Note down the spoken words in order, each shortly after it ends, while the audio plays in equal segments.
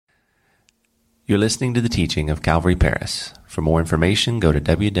You're listening to the teaching of Calvary Paris. For more information, go to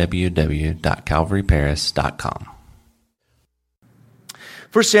www.calvaryparis.com.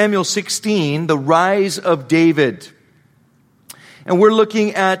 1 Samuel 16, the rise of David. And we're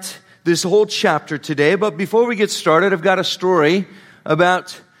looking at this whole chapter today. But before we get started, I've got a story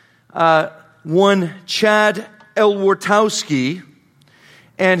about one Chad Elwartowski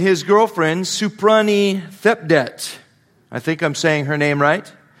and his girlfriend, Suprani Thepdet. I think I'm saying her name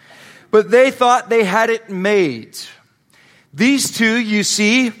right. But they thought they had it made. These two, you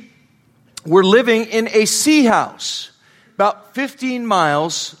see, were living in a sea house about 15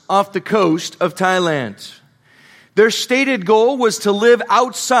 miles off the coast of Thailand. Their stated goal was to live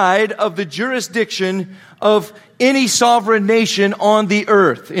outside of the jurisdiction of any sovereign nation on the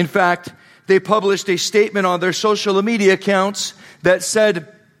earth. In fact, they published a statement on their social media accounts that said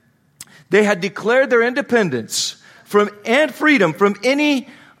they had declared their independence and freedom from any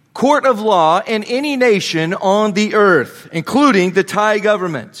court of law in any nation on the earth, including the Thai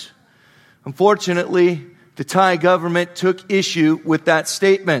government. Unfortunately, the Thai government took issue with that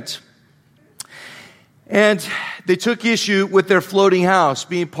statement. And they took issue with their floating house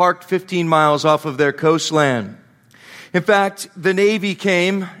being parked 15 miles off of their coastline. In fact, the Navy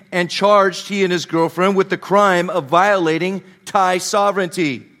came and charged he and his girlfriend with the crime of violating Thai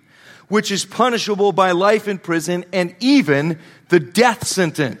sovereignty, which is punishable by life in prison and even the death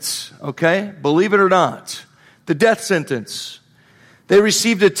sentence. Okay? Believe it or not. The death sentence. They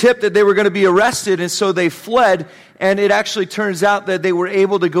received a tip that they were going to be arrested, and so they fled. And it actually turns out that they were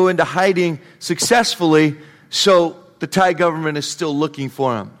able to go into hiding successfully. So the Thai government is still looking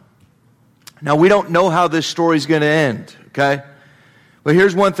for them. Now, we don't know how this story is going to end. Okay? But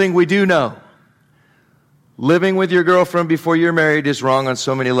here's one thing we do know. Living with your girlfriend before you're married is wrong on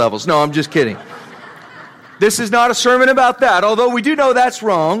so many levels. No, I'm just kidding. This is not a sermon about that, although we do know that's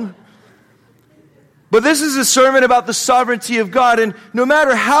wrong. But this is a sermon about the sovereignty of God, and no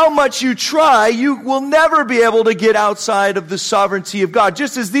matter how much you try, you will never be able to get outside of the sovereignty of God.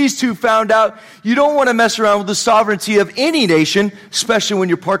 Just as these two found out, you don't want to mess around with the sovereignty of any nation, especially when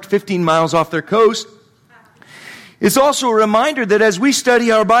you're parked 15 miles off their coast. It's also a reminder that as we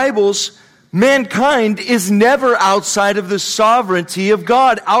study our Bibles, mankind is never outside of the sovereignty of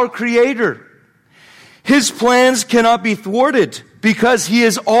God, our Creator. His plans cannot be thwarted because He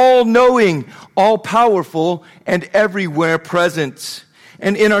is all-knowing, all-powerful, and everywhere present.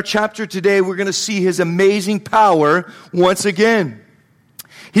 And in our chapter today, we're going to see His amazing power once again.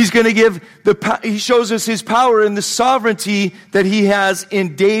 He shows us His power in the sovereignty that He has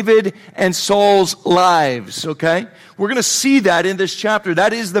in David and Saul's lives, okay? We're going to see that in this chapter.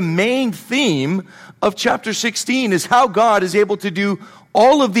 That is the main theme of chapter 16, is how God is able to do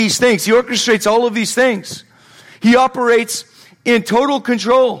all of these things. He orchestrates all of these things. He operates in total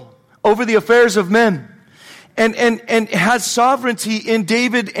control over the affairs of men and has sovereignty in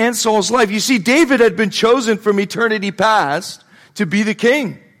David and Saul's life. You see, David had been chosen from eternity past to be the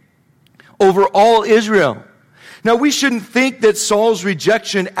king over all Israel. Now, we shouldn't think that Saul's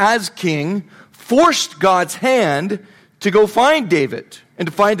rejection as king forced God's hand to go find David and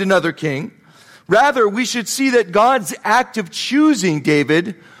to find another king. Rather, we should see that God's act of choosing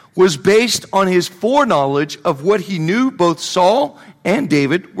David was based on His foreknowledge of what He knew both Saul and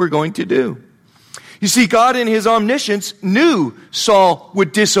David were going to do. You see, God in His omniscience knew Saul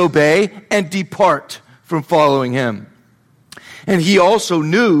would disobey and depart from following him. And He also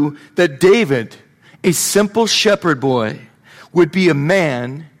knew that David, a simple shepherd boy, would be a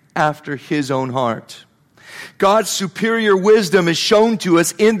man after His own heart. God's superior wisdom is shown to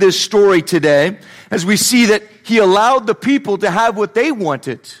us in this story today as we see that He allowed the people to have what they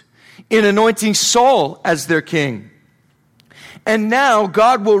wanted in anointing Saul as their king. And now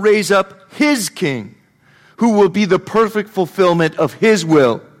God will raise up His king who will be the perfect fulfillment of His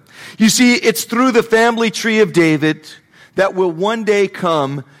will. You see, it's through the family tree of David that will one day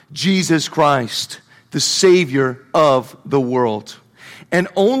come Jesus Christ, the Savior of the world. And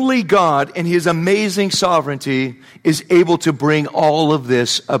only God in His amazing sovereignty is able to bring all of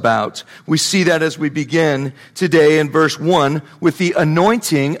this about. We see that as we begin today in verse 1 with the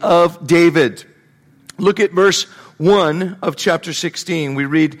anointing of David. Look at verse 1 of chapter 16. We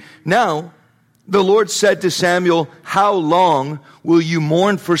read, "Now the Lord said to Samuel, 'How long will you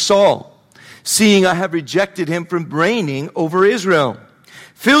mourn for Saul, seeing I have rejected him from reigning over Israel?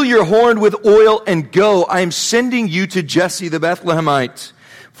 Fill your horn with oil and go. I am sending you to Jesse the Bethlehemite,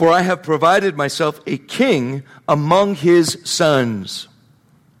 for I have provided myself a king among his sons.'"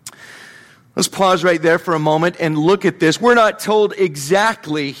 Let's pause right there for a moment and look at this. We're not told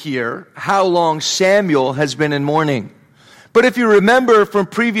exactly here how long Samuel has been in mourning. But if you remember from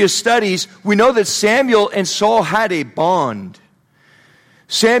previous studies, we know that Samuel and Saul had a bond.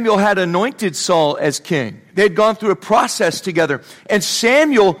 Samuel had anointed Saul as king. They had gone through a process together. And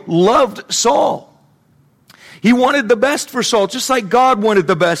Samuel loved Saul. He wanted the best for Saul, just like God wanted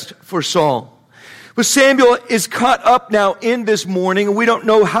the best for Saul. But Samuel is caught up now in this mourning, and we don't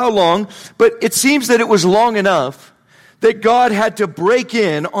know how long, but it seems that it was long enough that God had to break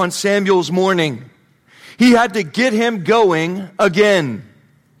in on Samuel's mourning. He had to get him going again.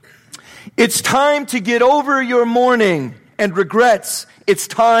 It's time to get over your mourning and regrets. It's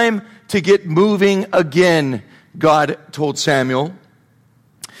time to get moving again, God told Samuel.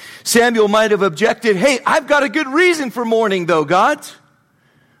 Samuel might have objected, hey, I've got a good reason for mourning though, God.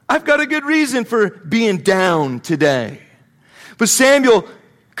 I've got a good reason for being down today. But Samuel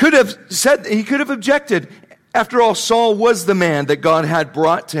could have objected. After all, Saul was the man that God had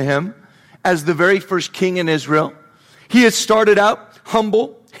brought to him as the very first king in Israel. He had started out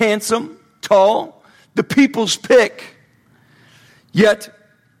humble, handsome, tall, the people's pick. Yet,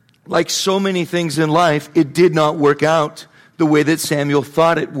 like so many things in life, it did not work out the way that Samuel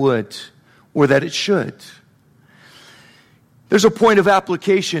thought it would or that it should. There's a point of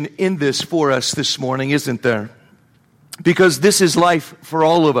application in this for us this morning, isn't there? Because this is life for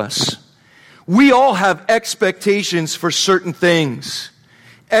all of us. We all have expectations for certain things.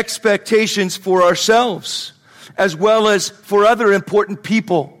 Expectations for ourselves, as well as for other important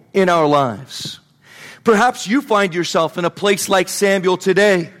people in our lives. Perhaps you find yourself in a place like Samuel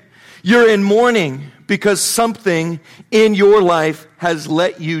today. You're in mourning because something in your life has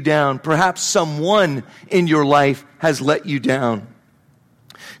let you down. Perhaps someone in your life has let you down.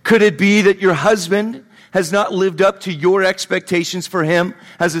 Could it be that your husband has not lived up to your expectations for him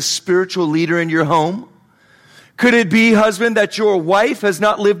as a spiritual leader in your home? Could it be, husband, that your wife has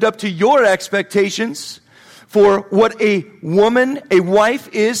not lived up to your expectations for what a wife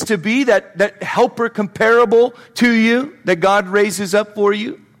is to be, that helper comparable to you, that God raises up for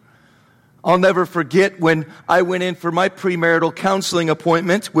you? I'll never forget when I went in for my premarital counseling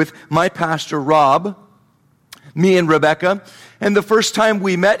appointment with my pastor, Rob, me and Rebecca. And the first time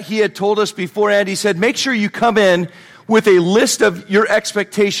we met, he had told us beforehand, he said, make sure you come in with a list of your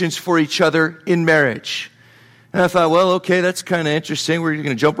expectations for each other in marriage. And I thought, well, okay, that's kind of interesting. We're going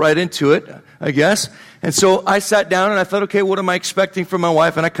to jump right into it, I guess. And so I sat down and I thought, okay, what am I expecting from my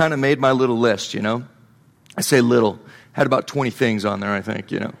wife? And I kind of made my little list, you know. I say little. Had about 20 things on there, I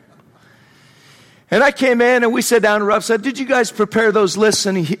think, you know. And I came in and we sat down and Rob said, did you guys prepare those lists?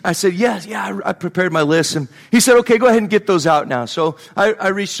 And I said, yeah, I prepared my list. And he said, okay, go ahead and get those out now. So I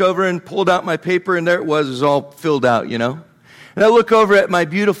reached over and pulled out my paper, and there it was all filled out, you know. And I look over at my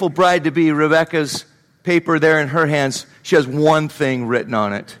beautiful bride-to-be, Rebecca's paper there in her hands. She has one thing written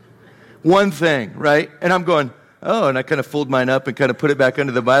on it. One thing, right? And I'm going, oh, and I kind of fold mine up and kind of put it back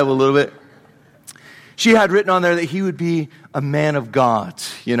under the Bible a little bit. She had written on there that he would be a man of God,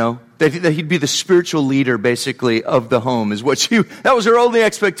 you know, that he'd be the spiritual leader, basically, of the home, is what that was her only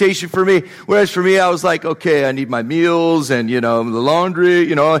expectation for me. Whereas for me, I was like, okay, I need my meals and, you know, the laundry,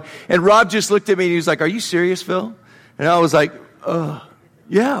 you know. And Rob just looked at me and he was like, are you serious, Phil? And I was like,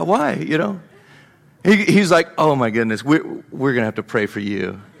 yeah, why, you know? He's like, oh my goodness, we're going to have to pray for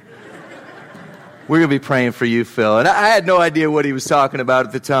you. We're going to be praying for you, Phil. And I had no idea what he was talking about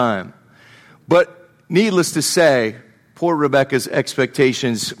at the time. But needless to say, poor Rebecca's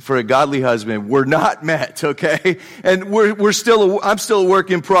expectations for a godly husband were not met, okay? And I'm still a work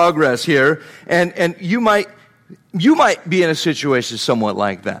in progress here. And you might be in a situation somewhat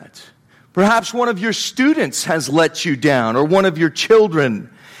like that. Perhaps one of your students has let you down, or one of your children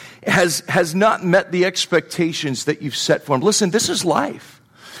has not met the expectations that you've set for him. Listen, this is life.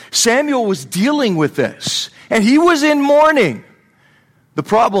 Samuel was dealing with this, and he was in mourning. The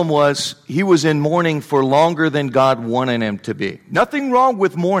problem was he was in mourning for longer than God wanted him to be. Nothing wrong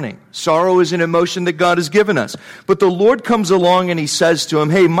with mourning. Sorrow is an emotion that God has given us. But the Lord comes along and he says to him,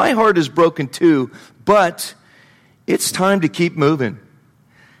 hey, my heart is broken too, but it's time to keep moving.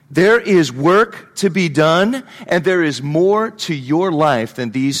 There is work to be done, and there is more to your life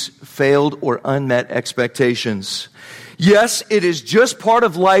than these failed or unmet expectations. Yes, it is just part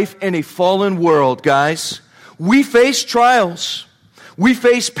of life in a fallen world, guys. We face trials. We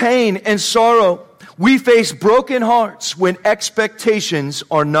face pain and sorrow. We face broken hearts when expectations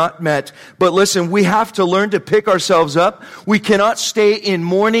are not met. But listen, we have to learn to pick ourselves up. We cannot stay in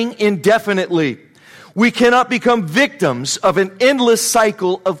mourning indefinitely. We cannot become victims of an endless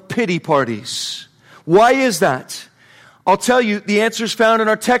cycle of pity parties. Why is that? I'll tell you, the answer is found in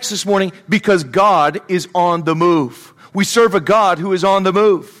our text this morning, because God is on the move. We serve a God who is on the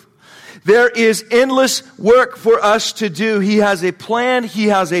move. There is endless work for us to do. He has a plan. He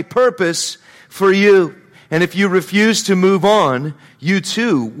has a purpose for you. And if you refuse to move on, you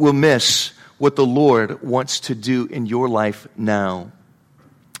too will miss what the Lord wants to do in your life now.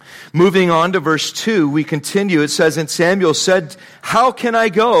 Moving on to verse 2, we continue. It says, and Samuel said, how can I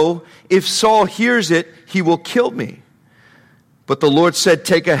go? If Saul hears it, he will kill me. But the Lord said,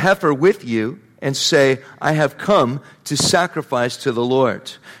 take a heifer with you and say, I have come to sacrifice to the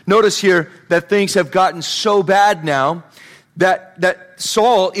Lord. Notice here that things have gotten so bad now that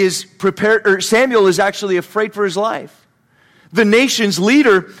Saul is prepared, or Samuel is actually afraid for his life. The nation's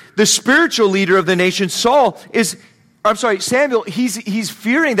leader, the spiritual leader of the nation, Samuel, he's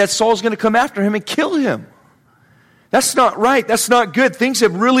fearing that Saul's going to come after him and kill him. That's not right. That's not good. Things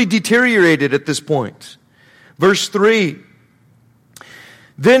have really deteriorated at this point. Verse 3,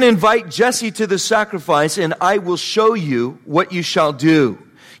 then invite Jesse to the sacrifice, and I will show you what you shall do.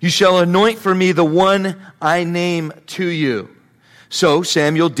 You shall anoint for me the one I name to you. So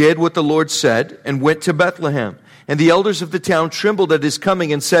Samuel did what the Lord said and went to Bethlehem. And the elders of the town trembled at his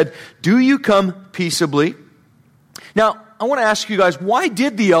coming and said, do you come peaceably? Now, I want to ask you guys, why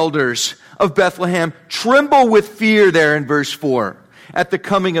did the elders of Bethlehem tremble with fear there in verse 4 at the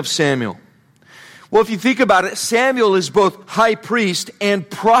coming of Samuel? Well, if you think about it, Samuel is both high priest and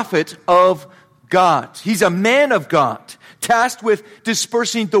prophet of God. He's a man of God, tasked with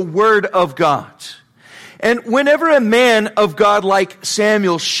dispersing the word of God. And whenever a man of God like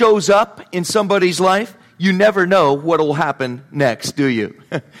Samuel shows up in somebody's life, you never know what will happen next, do you?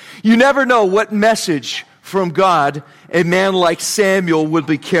 You never know what message from God a man like Samuel would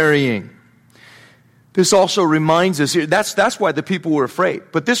be carrying. This also reminds us, that's why the people were afraid.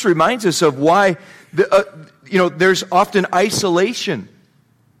 But this reminds us of why there's often isolation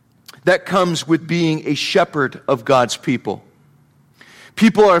that comes with being a shepherd of God's people.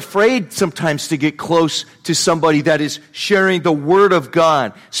 People are afraid sometimes to get close to somebody that is sharing the Word of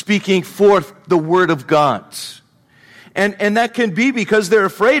God, speaking forth the Word of God. And that can be because they're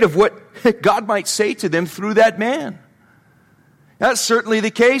afraid of what God might say to them through that man. That's certainly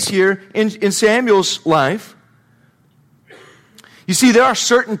the case here in Samuel's life. You see, there are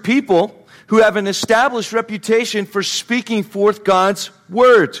certain people who have an established reputation for speaking forth God's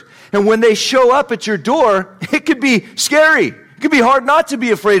Word. And when they show up at your door, it could be scary. It could be hard not to be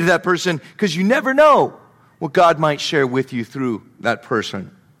afraid of that person because you never know what God might share with you through that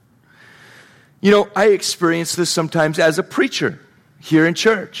person. You know, I experience this sometimes as a preacher here in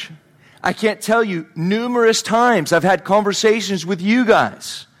church. I can't tell you numerous times I've had conversations with you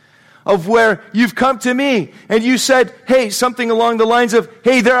guys of where you've come to me and you said, hey, something along the lines of,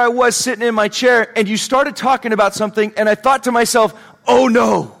 hey, there I was sitting in my chair, and you started talking about something, and I thought to myself, oh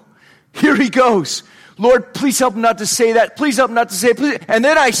no, here he goes. Lord, please help him not to say that. Please help him not to say it. Please. And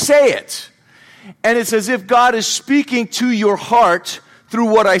then I say it. And it's as if God is speaking to your heart through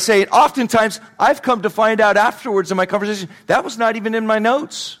what I say. And oftentimes, I've come to find out afterwards in my conversation, that was not even in my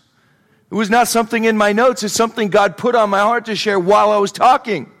notes. It was not something in my notes. It's something God put on my heart to share while I was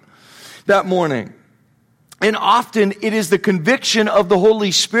talking that morning. And often it is the conviction of the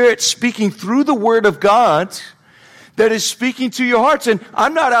Holy Spirit speaking through the Word of God that is speaking to your hearts. And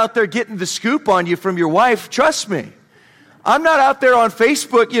I'm not out there getting the scoop on you from your wife. Trust me. I'm not out there on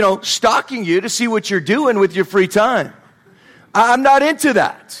Facebook, stalking you to see what you're doing with your free time. I'm not into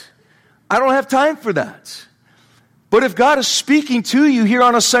that. I don't have time for that. But if God is speaking to you here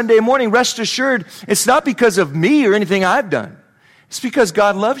on a Sunday morning, rest assured, it's not because of me or anything I've done. It's because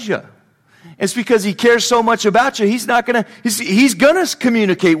God loves you. It's because He cares so much about you. He's gonna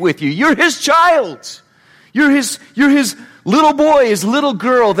communicate with you. You're His child. You're his little boy, his little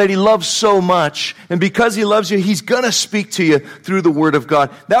girl that He loves so much. And because He loves you, He's gonna speak to you through the Word of God.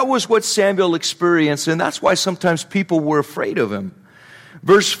 That was what Samuel experienced, and that's why sometimes people were afraid of him.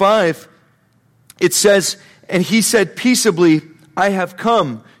 Verse 5, it says, and he said peaceably, I have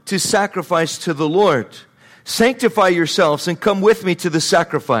come to sacrifice to the Lord. Sanctify yourselves and come with me to the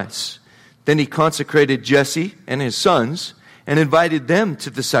sacrifice. Then he consecrated Jesse and his sons and invited them to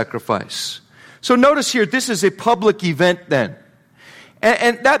the sacrifice. So notice here, this is a public event then.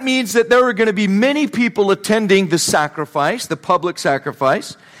 And that means that there are going to be many people attending the sacrifice, the public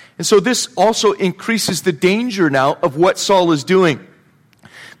sacrifice. And so this also increases the danger now of what Saul is doing.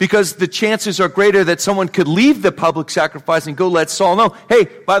 Because the chances are greater that someone could leave the public sacrifice and go let Saul know, hey,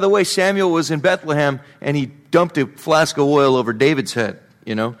 by the way, Samuel was in Bethlehem and he dumped a flask of oil over David's head,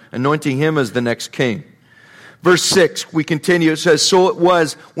 anointing him as the next king. Verse 6, we continue. It says, so it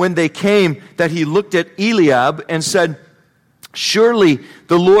was when they came that he looked at Eliab and said, surely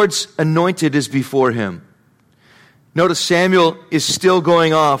the Lord's anointed is before him. Notice Samuel is still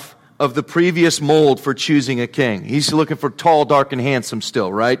going off of the previous mold for choosing a king. He's looking for tall, dark, and handsome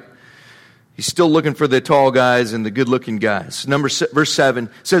still, right? He's still looking for the tall guys and the good-looking guys. Verse 7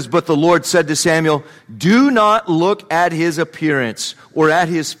 says, "But the Lord said to Samuel, do not look at his appearance or at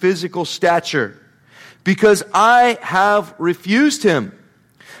his physical stature, because I have refused him.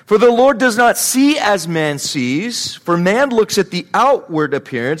 For the Lord does not see as man sees, for man looks at the outward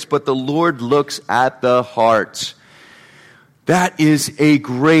appearance, but the Lord looks at the heart." That is a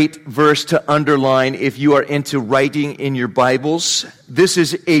great verse to underline if you are into writing in your Bibles. This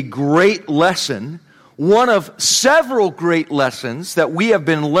is a great lesson, one of several great lessons that we have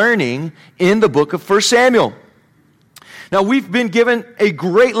been learning in the book of 1 Samuel. Now, we've been given a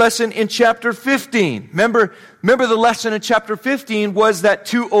great lesson in chapter 15. Remember the lesson in chapter 15 was that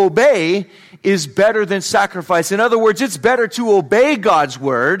to obey is better than sacrifice. In other words, it's better to obey God's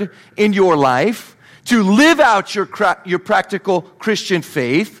word in your life, to live out your practical Christian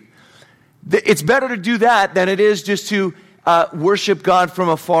faith. It's better to do that than it is just to worship God from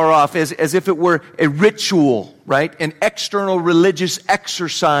afar off as if it were a ritual, right? An external religious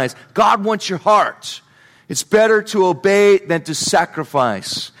exercise. God wants your heart. It's better to obey than to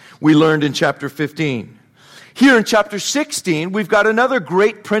sacrifice, we learned in chapter 15. Here in chapter 16, we've got another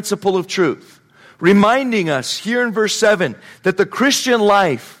great principle of truth, reminding us here in verse 7 that the Christian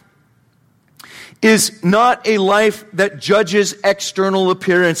life is not a life that judges external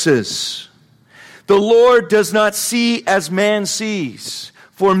appearances. The Lord does not see as man sees,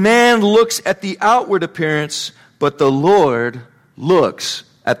 for man looks at the outward appearance, but the Lord looks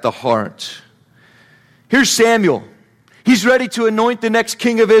at the heart. Here's Samuel. He's ready to anoint the next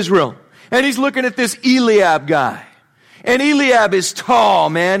king of Israel. And he's looking at this Eliab guy. And Eliab is tall,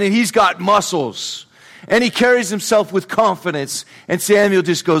 man, and he's got muscles. And he carries himself with confidence. And Samuel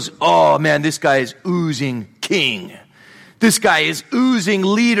just goes, oh man, this guy is oozing king. This guy is oozing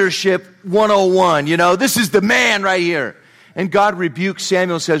leadership 101. You know, this is the man right here. And God rebukes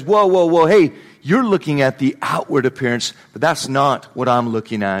Samuel and says, whoa, hey, you're looking at the outward appearance, but that's not what I'm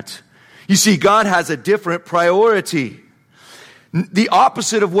looking at. You see, God has a different priority. The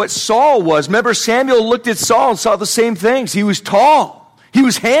opposite of what Saul was. Remember, Samuel looked at Saul and saw the same things. He was tall. He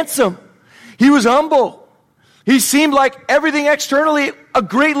was handsome. He was humble. He seemed like everything externally a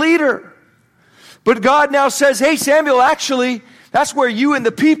great leader. But God now says, hey, Samuel, actually, that's where you and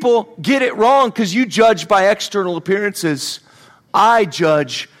the people get it wrong because you judge by external appearances. I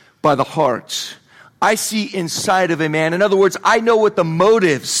judge by the heart. I see inside of a man. In other words, I know what the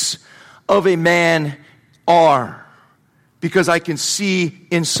motives of a man are because I can see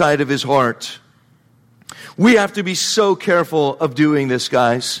inside of his heart. We have to be so careful of doing this,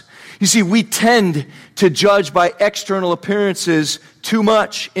 guys. You see, we tend to judge by external appearances too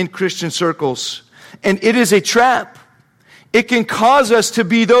much in Christian circles. And it is a trap. It can cause us to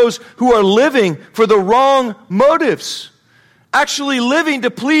be those who are living for the wrong motives. Actually living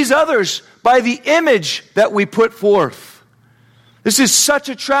to please others by the image that we put forth. This is such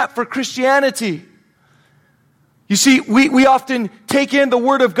a trap for Christianity. You see, we often take in the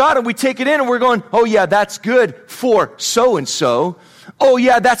Word of God and we take it in and we're going, oh yeah, that's good for so-and-so. Oh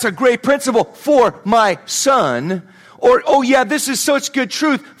yeah, that's a great principle for my son. Or, oh yeah, this is such good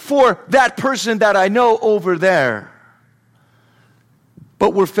truth for that person that I know over there.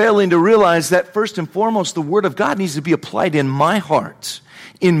 But we're failing to realize that first and foremost, the Word of God needs to be applied in my heart,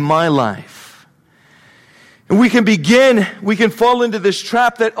 in my life. And we can fall into this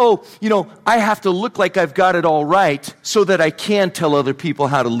trap that, I have to look like I've got it all right so that I can tell other people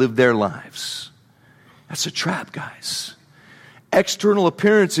how to live their lives. That's a trap, guys. External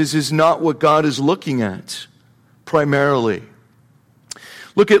appearances is not what God is looking at primarily.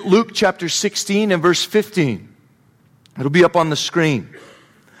 Look at Luke chapter 16 and verse 15. It'll be up on the screen.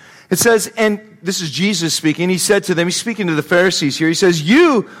 It says, and this is Jesus speaking, he said to them, he's speaking to the Pharisees here, he says,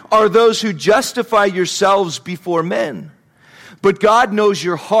 you are those who justify yourselves before men, but God knows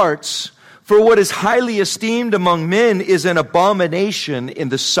your hearts, for what is highly esteemed among men is an abomination in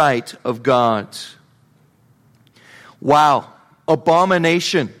the sight of God. Wow,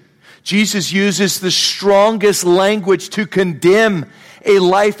 abomination. Jesus uses the strongest language to condemn a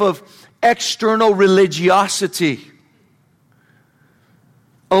life of external religiosity.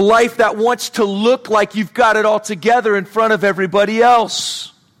 A life that wants to look like you've got it all together in front of everybody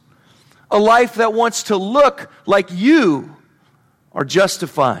else. A life that wants to look like you are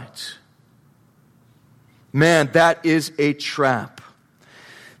justified. Man, that is a trap.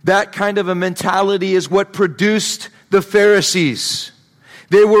 That kind of a mentality is what produced the Pharisees.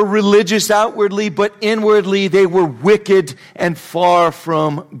 They were religious outwardly, but inwardly they were wicked and far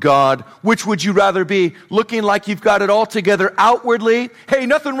from God. Which would you rather be? Looking like you've got it all together outwardly? Hey,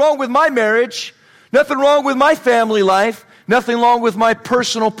 nothing wrong with my marriage. Nothing wrong with my family life. Nothing wrong with my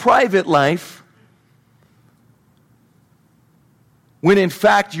personal, private life. When in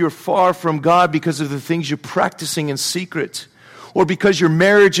fact you're far from God because of the things you're practicing in secret. Or because your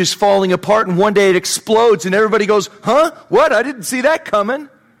marriage is falling apart and one day it explodes and everybody goes, huh? What? I didn't see that coming.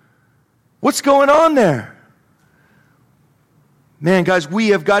 What's going on there? Man, guys, we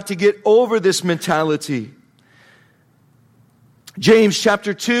have got to get over this mentality. James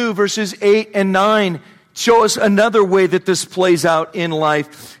chapter 2, verses 8 and 9 show us another way that this plays out in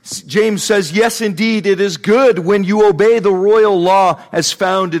life. James says, yes, indeed, it is good when you obey the royal law as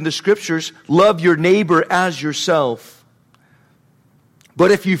found in the Scriptures. Love your neighbor as yourself. But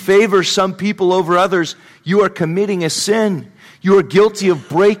if you favor some people over others, you are committing a sin. You are guilty of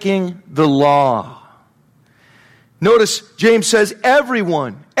breaking the law. Notice James says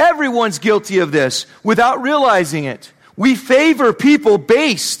everyone's guilty of this without realizing it. We favor people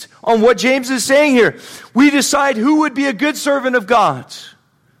based on what James is saying here. We decide who would be a good servant of God.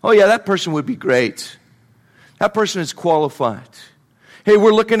 Oh yeah, that person would be great. That person is qualified. Hey,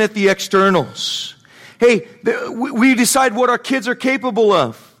 we're looking at the externals. Hey, we decide what our kids are capable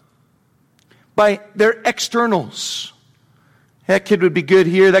of by their externals. That kid would be good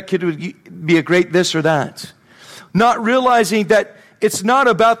here. That kid would be a great this or that. Not realizing that it's not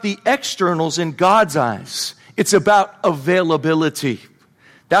about the externals in God's eyes. It's about availability.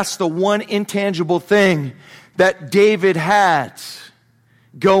 That's the one intangible thing that David had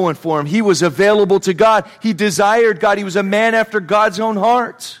going for him. He was available to God. He desired God. He was a man after God's own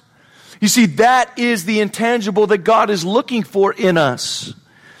heart. You see, that is the intangible that God is looking for in us.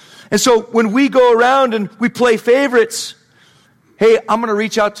 And so when we go around and we play favorites, hey, I'm going to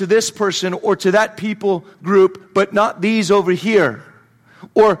reach out to this person or to that people group, but not these over here.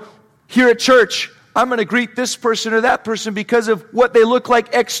 Or here at church, I'm going to greet this person or that person because of what they look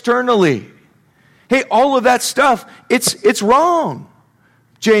like externally. Hey, all of that stuff, it's wrong,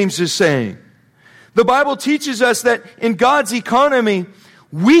 James is saying. The Bible teaches us that in God's economy,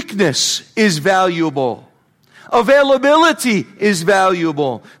 weakness is valuable. Availability is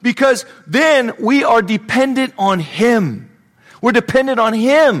valuable because then we are dependent on Him. We're dependent on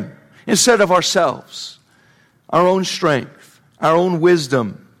Him instead of ourselves. Our own strength, our own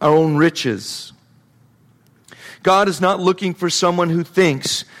wisdom, our own riches. God is not looking for someone who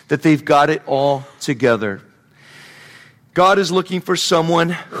thinks that they've got it all together. God is looking for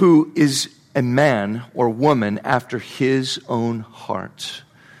someone who is a man or woman after His own heart.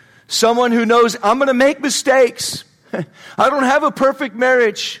 Someone who knows, I'm going to make mistakes. I don't have a perfect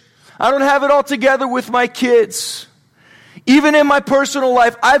marriage. I don't have it all together with my kids. Even in my personal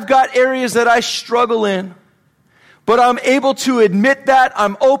life, I've got areas that I struggle in. But I'm able to admit that.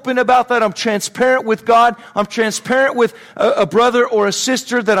 I'm open about that. I'm transparent with God. I'm transparent with a brother or a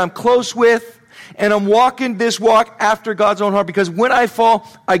sister that I'm close with. And I'm walking this walk after God's own heart because when I fall,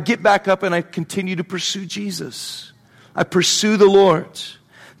 I get back up and I continue to pursue Jesus. I pursue the Lord.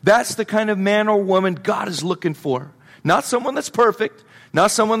 That's the kind of man or woman God is looking for. Not someone that's perfect.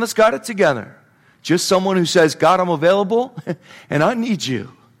 Not someone that's got it together. Just someone who says, God, I'm available and I need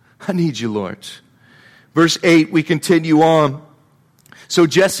you. I need you, Lord. Verse 8, we continue on. So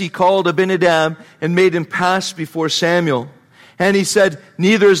Jesse called Abinadab and made him pass before Samuel. And he said,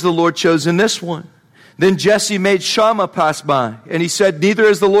 neither has the Lord chosen this one. Then Jesse made Shammah pass by. And he said, neither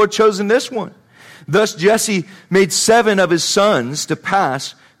has the Lord chosen this one. Thus Jesse made 7 of his sons to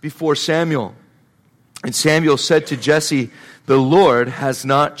pass before Samuel. And Samuel said to Jesse, the Lord has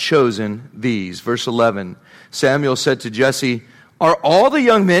not chosen these. Verse 11, Samuel said to Jesse, are all the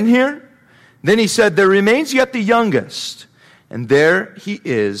young men here? Then he said, there remains yet the youngest, and there he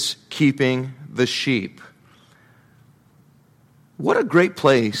is keeping the sheep. What a great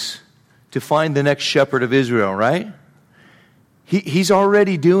place to find the next shepherd of Israel, right? He's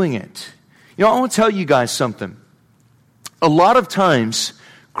already doing it. You know, I want to tell you guys something. A lot of times,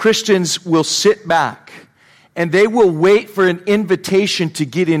 Christians will sit back and they will wait for an invitation to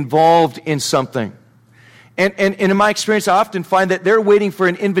get involved in something. And in my experience, I often find that they're waiting for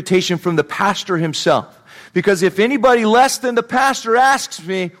an invitation from the pastor himself. Because if anybody less than the pastor asks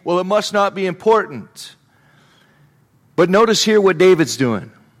me, well, it must not be important. But notice here what David's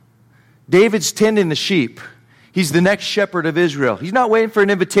doing. David's tending the sheep. He's the next shepherd of Israel. He's not waiting for an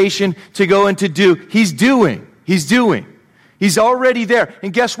invitation to go and to do. He's doing. He's already there.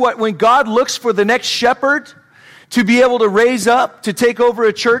 And guess what? When God looks for the next shepherd, to be able to raise up, to take over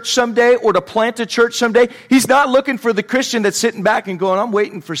a church someday or to plant a church someday. He's not looking for the Christian that's sitting back and going, I'm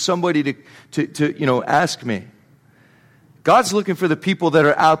waiting for somebody to ask me. God's looking for the people that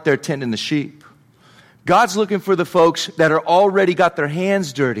are out there tending the sheep. God's looking for the folks that are already got their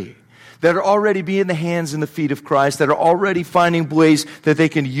hands dirty, that are already being the hands and the feet of Christ, that are already finding ways that they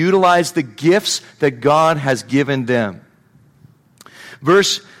can utilize the gifts that God has given them.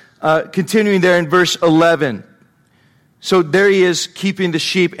 Continuing there in verse 11. So there he is keeping the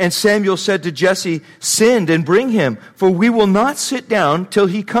sheep. And Samuel said to Jesse, send and bring him, for we will not sit down till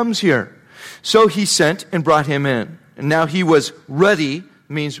he comes here. So he sent and brought him in. And now he was ruddy,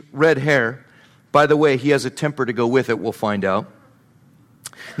 means red hair. By the way, he has a temper to go with it, we'll find out.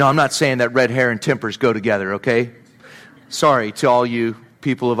 No, I'm not saying that red hair and tempers go together, okay? Sorry to all you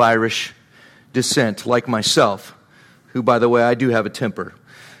people of Irish descent, like myself, who, by the way, I do have a temper.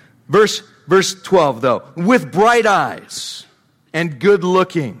 Verse 12, though, with bright eyes and good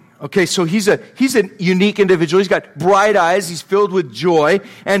looking. Okay, so he's a unique individual. He's got bright eyes. He's filled with joy,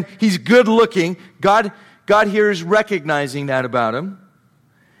 and he's good looking. God here is recognizing that about him.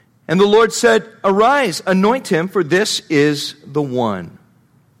 And the Lord said, arise, anoint him, for this is the one.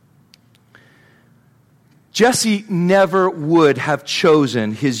 Jesse never would have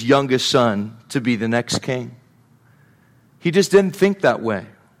chosen his youngest son to be the next king. He just didn't think that way.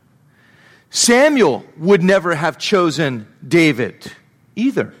 Samuel would never have chosen David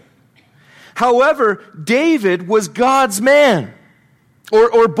either. However, David was God's man,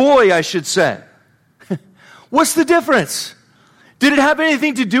 or boy, I should say. What's the difference? Did it have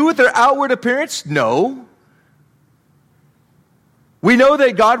anything to do with their outward appearance? No. We know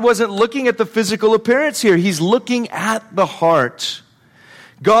that God wasn't looking at the physical appearance here. He's looking at the heart.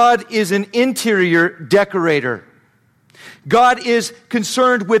 God is an interior decorator. God is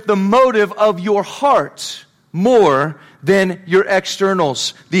concerned with the motive of your heart more than your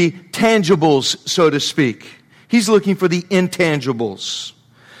externals, the tangibles, so to speak. He's looking for the intangibles.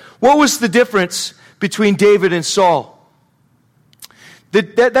 What was the difference between David and Saul?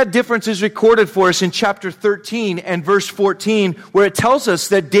 That difference is recorded for us in chapter 13 and verse 14, where it tells us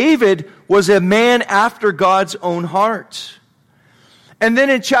that David was a man after God's own heart. And then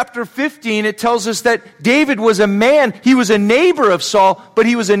in chapter 15, it tells us that David was a man, he was a neighbor of Saul, but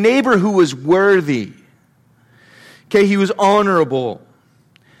he was a neighbor who was worthy. Okay, he was honorable.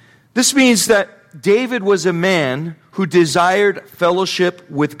 This means that David was a man who desired fellowship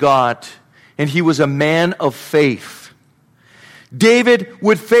with God, and he was a man of faith. David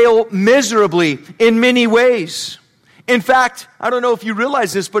would fail miserably in many ways. In fact, I don't know if you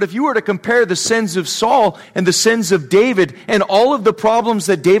realize this, but if you were to compare the sins of Saul and the sins of David and all of the problems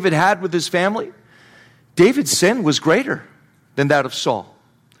that David had with his family, David's sin was greater than that of Saul.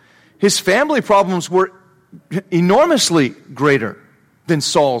 His family problems were enormously greater than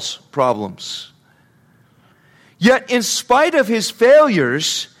Saul's problems. Yet, in spite of his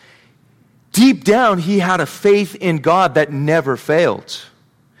failures, deep down, he had a faith in God that never failed.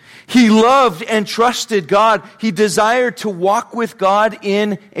 He loved and trusted God. He desired to walk with God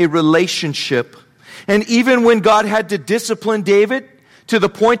in a relationship. And even when God had to discipline David to the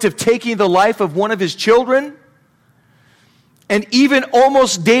point of taking the life of one of his children, and even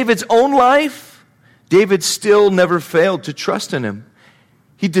almost David's own life, David still never failed to trust in him.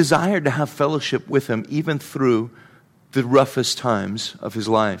 He desired to have fellowship with him even through the roughest times of his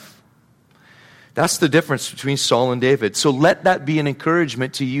life. That's the difference between Saul and David. So let that be an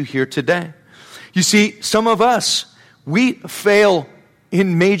encouragement to you here today. You see, some of us, we fail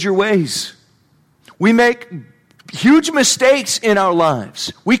in major ways. We make huge mistakes in our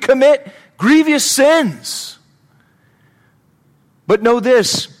lives. We commit grievous sins. But know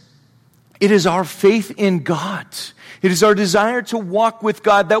this, it is our faith in God. It is our desire to walk with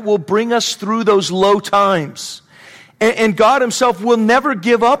God that will bring us through those low times. And God himself will never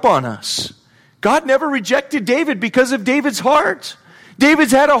give up on us. God never rejected David because of David's heart.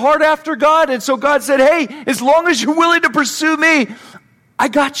 David's had a heart after God, and so God said, hey, as long as you're willing to pursue me, I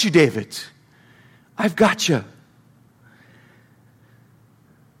got you, David. I've got you.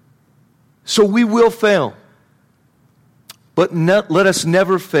 So we will fail, but let us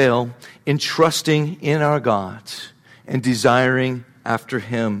never fail in trusting in our God and desiring after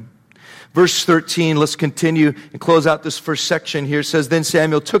him. Verse 13, let's continue and close out this first section here. It says, then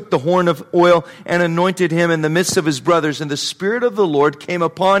Samuel took the horn of oil and anointed him in the midst of his brothers, and the Spirit of the Lord came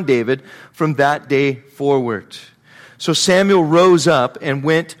upon David from that day forward. So Samuel arose and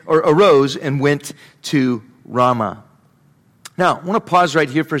went to Ramah. Now, I want to pause right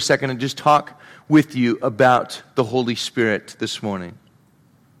here for a second and just talk with you about the Holy Spirit this morning.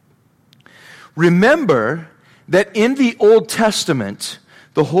 Remember that in the Old Testament,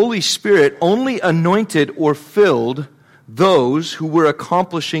 the Holy Spirit only anointed or filled those who were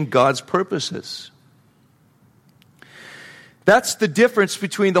accomplishing God's purposes. That's the difference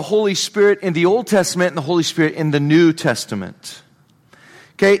between the Holy Spirit in the Old Testament and the Holy Spirit in the New Testament.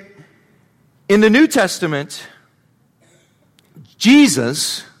 Okay, in the New Testament,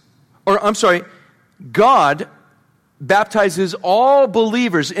 God baptizes all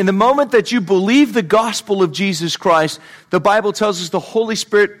believers. In the moment that you believe the gospel of Jesus Christ, the Bible tells us the Holy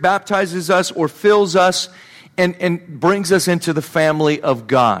Spirit baptizes us or fills us and brings us into the family of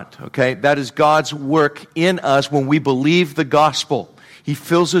God. Okay? That is God's work in us when we believe the gospel. He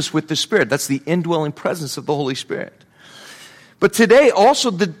fills us with the Spirit. That's the indwelling presence of the Holy Spirit. But today also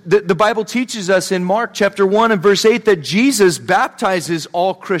the Bible teaches us in Mark chapter 1 and verse 8 that Jesus baptizes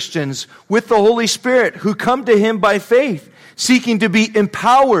all Christians with the Holy Spirit who come to Him by faith, seeking to be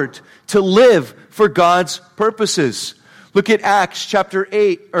empowered to live for God's purposes. Look at Acts chapter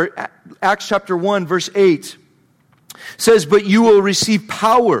 1 verse 8. It says, "But you will receive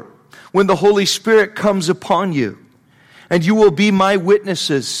power when the Holy Spirit comes upon you, and you will be my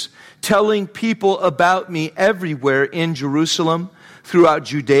witnesses, telling people about me everywhere in Jerusalem, throughout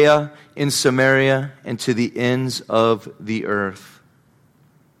Judea, in Samaria, and to the ends of the earth."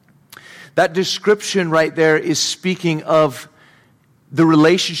 That description right there is speaking of the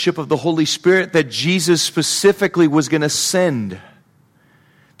relationship of the Holy Spirit that Jesus specifically was going to send.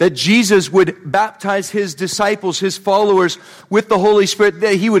 That Jesus would baptize His disciples, His followers, with the Holy Spirit,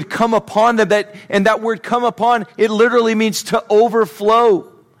 that He would come upon them. And that word come upon, it literally means to overflow.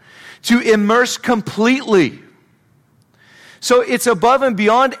 To immerse completely. So it's above and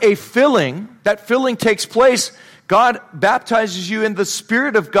beyond a filling. That filling takes place. God baptizes you in the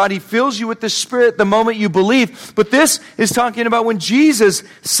Spirit of God. He fills you with the Spirit the moment you believe. But this is talking about when Jesus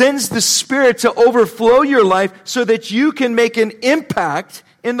sends the Spirit to overflow your life so that you can make an impact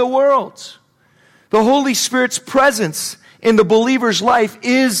in the world. The Holy Spirit's presence in the believer's life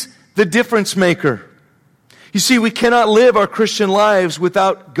is the difference maker. You see, we cannot live our Christian lives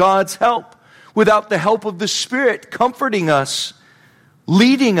without God's help, without the help of the Spirit comforting us,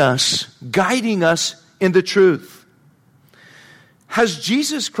 leading us, guiding us in the truth. Has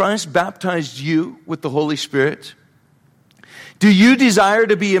Jesus Christ baptized you with the Holy Spirit? Do you desire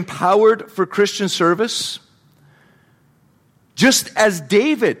to be empowered for Christian service? Just as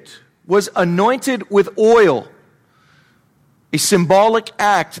David was anointed with oil, a symbolic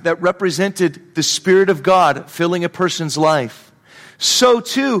act that represented the Spirit of God filling a person's life, so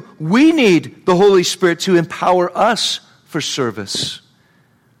too we need the Holy Spirit to empower us for service.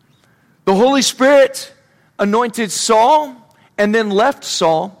 The Holy Spirit anointed Saul and then left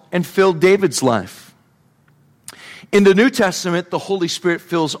Saul and filled David's life. In the New Testament, the Holy Spirit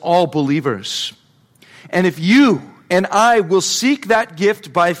fills all believers. And if you and I will seek that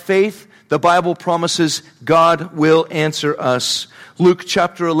gift by faith, the Bible promises God will answer us. Luke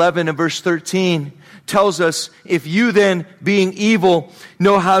chapter 11 and verse 13 tells us, "If you then, being evil,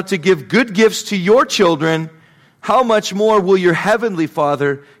 know how to give good gifts to your children, how much more will your heavenly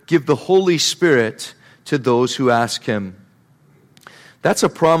Father give the Holy Spirit to those who ask Him?" That's a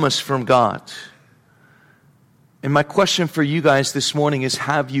promise from God. And my question for you guys this morning is,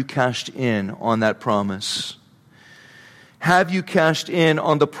 have you cashed in on that promise? Have you cashed in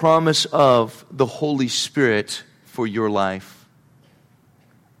on the promise of the Holy Spirit for your life?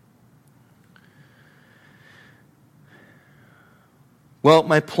 Well,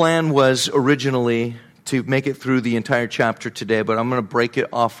 my plan was originally to make it through the entire chapter today, but I'm going to break it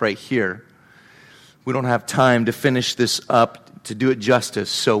off right here. We don't have time to finish this up, to do it justice,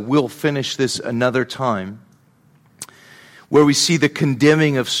 so we'll finish this another time, where we see the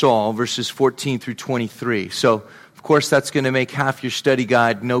condemning of Saul, verses 14 through 23. So, of course, that's going to make half your study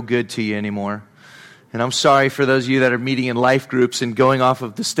guide no good to you anymore. And I'm sorry for those of you that are meeting in life groups and going off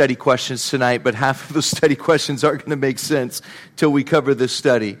of the study questions tonight, but half of those study questions aren't going to make sense till we cover this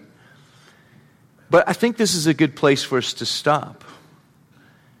study. But I think this is a good place for us to stop.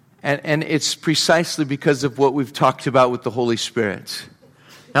 And it's precisely because of what we've talked about with the Holy Spirit.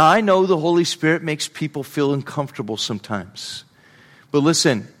 Now, I know the Holy Spirit makes people feel uncomfortable sometimes. But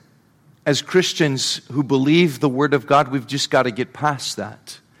listen, as Christians who believe the Word of God, we've just got to get past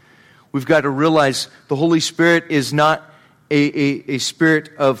that. We've got to realize the Holy Spirit is not a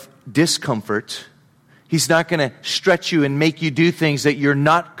spirit of discomfort. He's not going to stretch you and make you do things that you're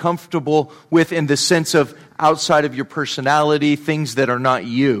not comfortable with in the sense of outside of your personality, things that are not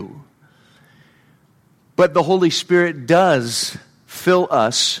you. But the Holy Spirit does fill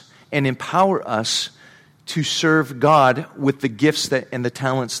us and empower us to serve God with the gifts and the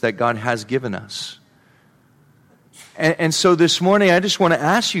talents that God has given us. And so this morning, I just want to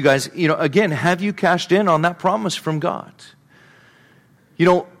ask you guys, again, have you cashed in on that promise from God?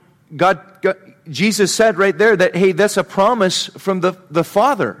 Jesus said right there that, hey, that's a promise from the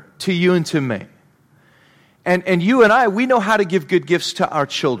Father to you and to me. And you and I, we know how to give good gifts to our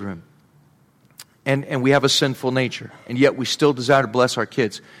children. And we have a sinful nature. And yet we still desire to bless our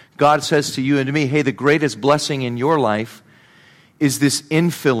kids. God says to you and to me, hey, the greatest blessing in your life is this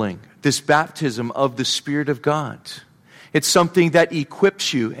infilling, this baptism of the Spirit of God. It's something that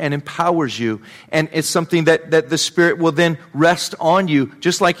equips you and empowers you. And it's something that the Spirit will then rest on you,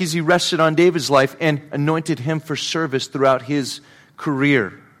 just like as He rested on David's life and anointed him for service throughout his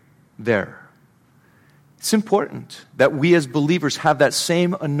career there. It's important that we as believers have that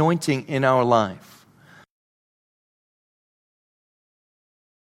same anointing in our life.